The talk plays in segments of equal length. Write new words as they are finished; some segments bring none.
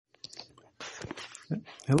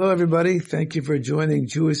Hello, everybody. Thank you for joining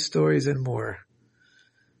Jewish Stories and More.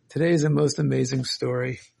 Today is a most amazing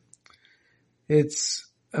story. It's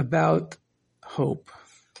about hope.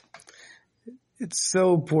 It's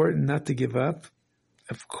so important not to give up.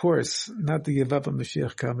 Of course, not to give up on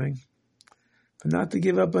Mashiach coming, but not to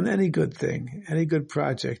give up on any good thing, any good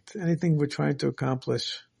project, anything we're trying to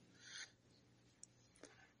accomplish.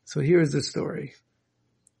 So here's the story.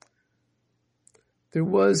 There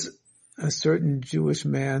was a certain Jewish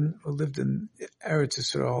man who lived in Eretz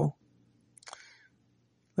Yisrael.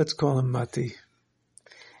 Let's call him Mati.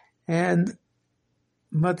 And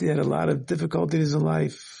Mati had a lot of difficulties in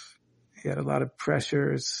life. He had a lot of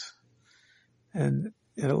pressures and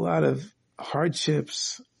he had a lot of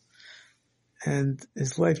hardships. And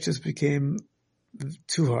his life just became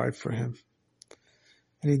too hard for him.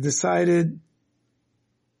 And he decided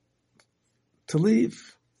to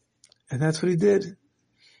leave. And that's what he did.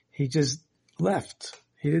 He just left.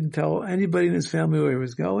 He didn't tell anybody in his family where he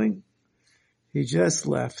was going. He just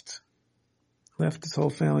left. Left his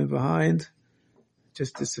whole family behind.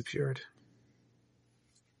 Just disappeared.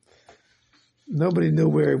 Nobody knew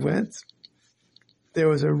where he went. There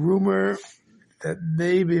was a rumor that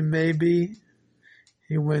maybe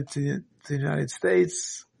he went to the United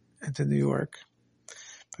States and to New York.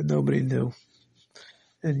 But nobody knew.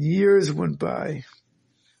 And years went by.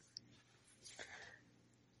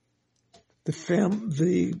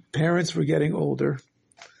 The parents were getting older,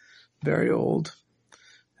 very old.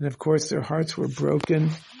 And of course their hearts were broken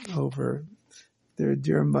over their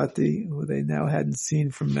dear Mati, who they now hadn't seen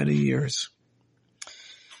for many years.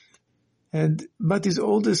 And Mati's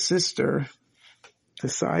oldest sister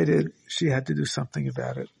decided she had to do something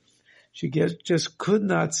about it. She just could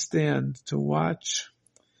not stand to watch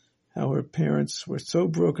how her parents were so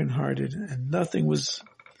brokenhearted and nothing was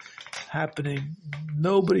happening.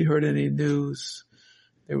 Nobody heard any news.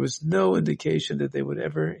 There was no indication that they would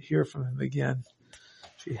ever hear from him again.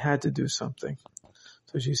 She had to do something.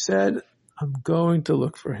 So she said, I'm going to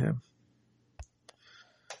look for him.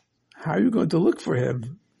 How are you going to look for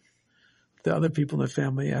him? The other people in the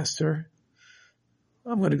family asked her.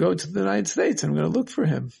 I'm going to go to the United States and I'm going to look for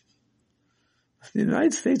him. The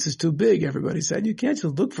United States is too big, everybody said. You can't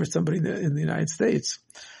just look for somebody in the United States.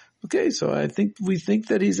 Okay, so we think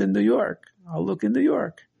that he's in New York. I'll look in New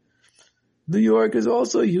York. New York is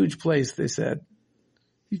also a huge place, they said.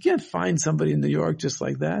 You can't find somebody in New York just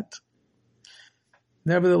like that.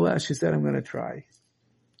 Nevertheless, she said, I'm going to try.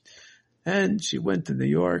 And she went to New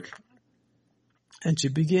York and she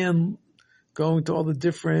began going to all the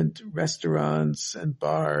different restaurants and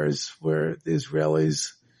bars where the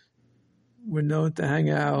Israelis were known to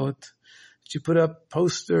hang out. She put up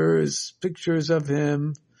posters, pictures of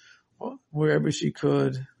him, wherever she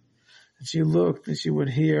could. And she looked and she went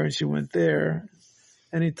here and she went there.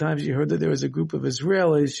 Anytime she heard that there was a group of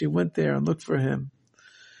Israelis, she went there and looked for him.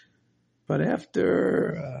 But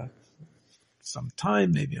after some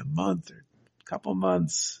time, maybe a month or a couple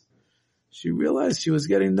months, she realized she was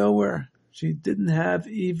getting nowhere. She didn't have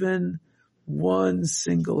even one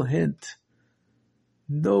single hint.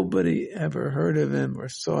 Nobody ever heard of him or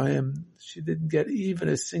saw him. She didn't get even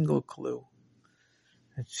a single clue.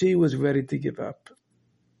 And she was ready to give up.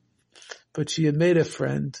 But she had made a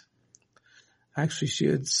friend. Actually,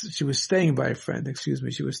 she was staying by a friend, She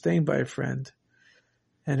was staying by a friend.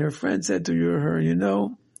 And her friend said to her,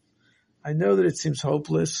 I know that it seems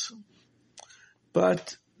hopeless,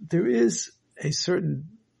 but there is a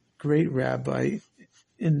certain great rabbi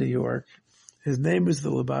in New York. His name is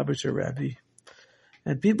the Lubavitcher Rebbe.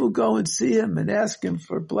 And people go and see him and ask him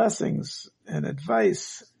for blessings and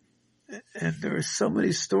advice. And there are so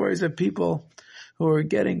many stories of people who are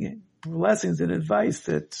getting blessings and advice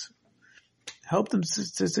that help them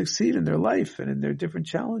to succeed in their life and in their different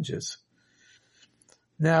challenges.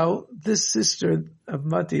 Now, this sister of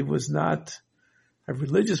Mati was not a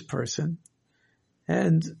religious person.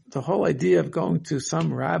 And the whole idea of going to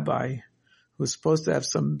some rabbi who was supposed to have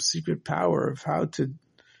some secret power of how to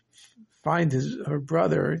find her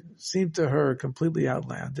brother seemed to her completely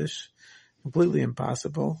outlandish, completely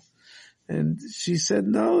impossible. And she said,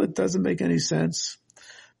 no, it doesn't make any sense.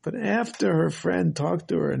 But after her friend talked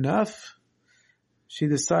to her enough, she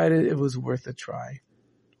decided it was worth a try.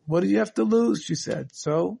 What do you have to lose? She said.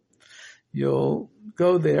 So you'll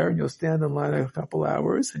go there and you'll stand in line a couple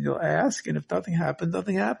hours and you'll ask. And if nothing happens,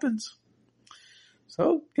 nothing happens.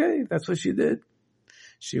 So, okay, that's what she did.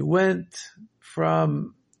 She went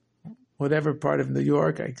from whatever part of New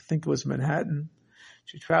York, I think it was Manhattan.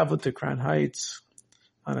 She traveled to Crown Heights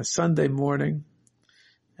on a Sunday morning,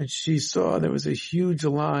 and she saw there was a huge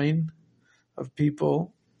line of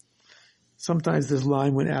people sometimes this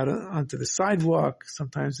line went out onto the sidewalk.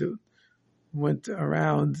 Sometimes it went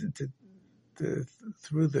around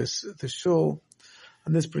through the shul.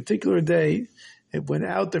 On this particular day, it went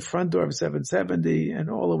out the front door of 770 and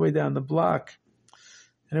all the way down the block.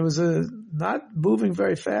 And it was not moving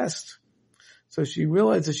very fast. So she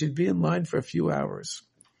realized that she'd be in line for a few hours.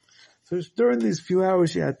 So during these few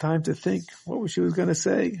hours, she had time to think what she was going to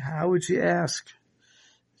say. How would she ask?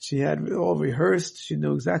 She had it all rehearsed. She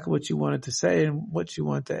knew exactly what she wanted to say and what she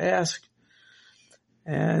wanted to ask.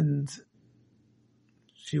 And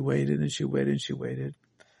she waited and she waited and she waited.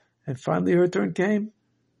 And finally her turn came.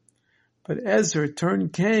 But as her turn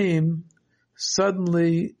came,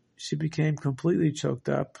 suddenly she became completely choked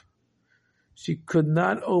up. She could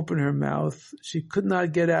not open her mouth. She could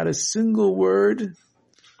not get out a single word.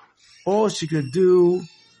 All she could do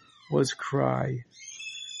was cry.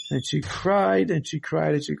 And she cried and she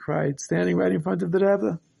cried and she cried, standing right in front of the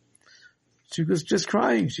Rebbe. She was just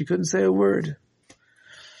crying. She couldn't say a word.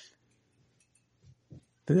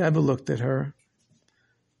 The Rebbe looked at her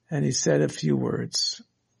and he said a few words.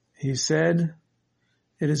 He said,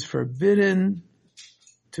 "It is forbidden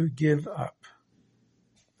to give up."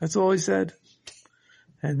 That's all he said.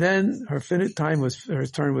 And then her turn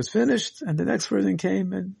was finished, and the next person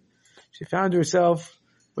came, and she found herself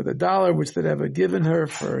with $1 which the Rebbe had given her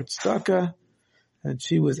for tzedakah, and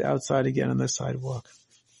she was outside again on the sidewalk.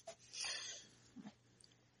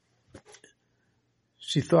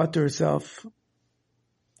 She thought to herself,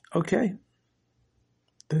 okay,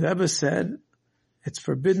 the Rebbe said it's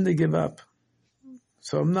forbidden to give up,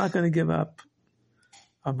 so I'm not going to give up.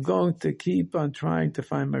 I'm going to keep on trying to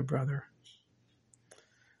find my brother.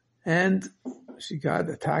 And she got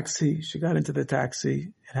a taxi. She got into the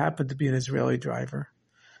taxi. It happened to be an Israeli driver.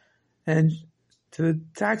 And to the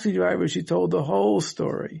taxi driver, she told the whole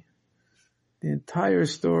story, the entire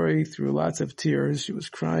story through lots of tears. She was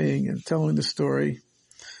crying and telling the story.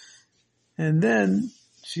 And then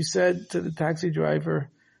she said to the taxi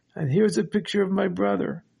driver, "And here's a picture of my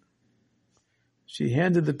brother." She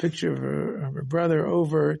handed the picture of her brother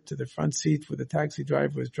over to the front seat where the taxi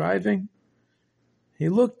driver was driving. He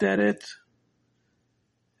looked at it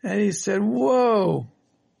and he said, "Whoa."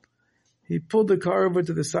 He pulled the car over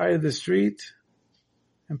to the side of the street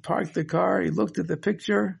and parked the car. He looked at the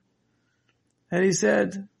picture and he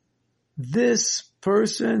said, "This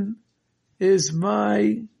person is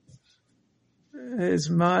my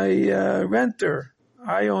renter.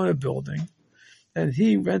 I own a building and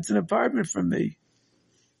he rents an apartment from me.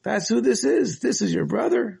 That's who this is. This is your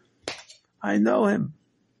brother. I know him."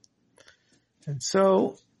 And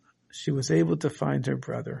so she was able to find her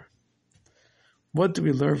brother. What do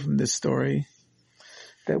we learn from this story?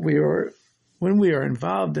 That when we are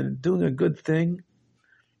involved in doing a good thing,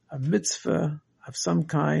 a mitzvah of some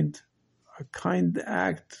kind, a kind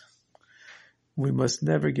act, we must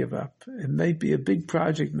never give up. It may be a big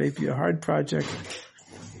project, may be a hard project,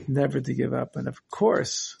 never to give up. And of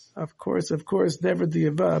course, never to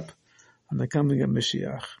give up on the coming of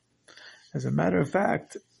Mashiach. As a matter of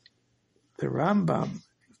fact, the Rambam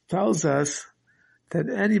tells us that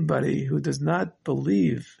anybody who does not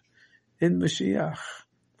believe in Mashiach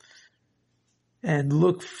and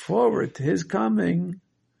look forward to his coming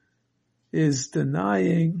is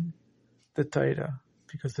denying the Torah,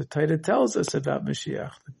 because the Torah tells us about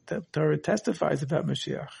Mashiach. The Torah testifies about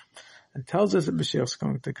Mashiach and tells us that Mashiach is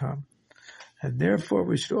going to come. And therefore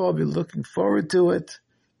we should all be looking forward to it,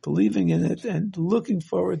 believing in it, and looking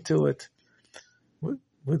forward to it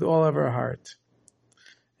with all of our heart.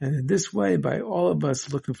 And in this way, by all of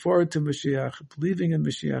us looking forward to Mashiach, believing in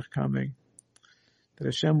Mashiach coming, that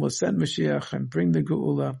Hashem will send Mashiach and bring the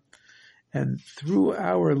Geula, and through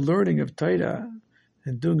our learning of Torah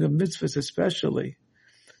and doing of mitzvahs especially,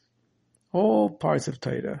 all parts of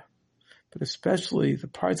Torah, but especially the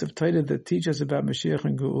parts of Torah that teach us about Mashiach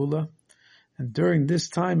and Geula, and during this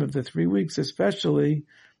time of the 3 weeks especially,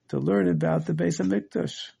 to learn about the Beis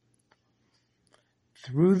HaMikdash.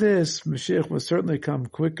 Through this, Mashiach will certainly come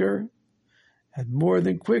quicker, and more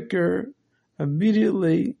than quicker,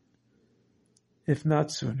 immediately, if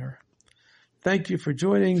not sooner. Thank you for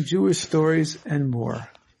joining Jewish Stories and More.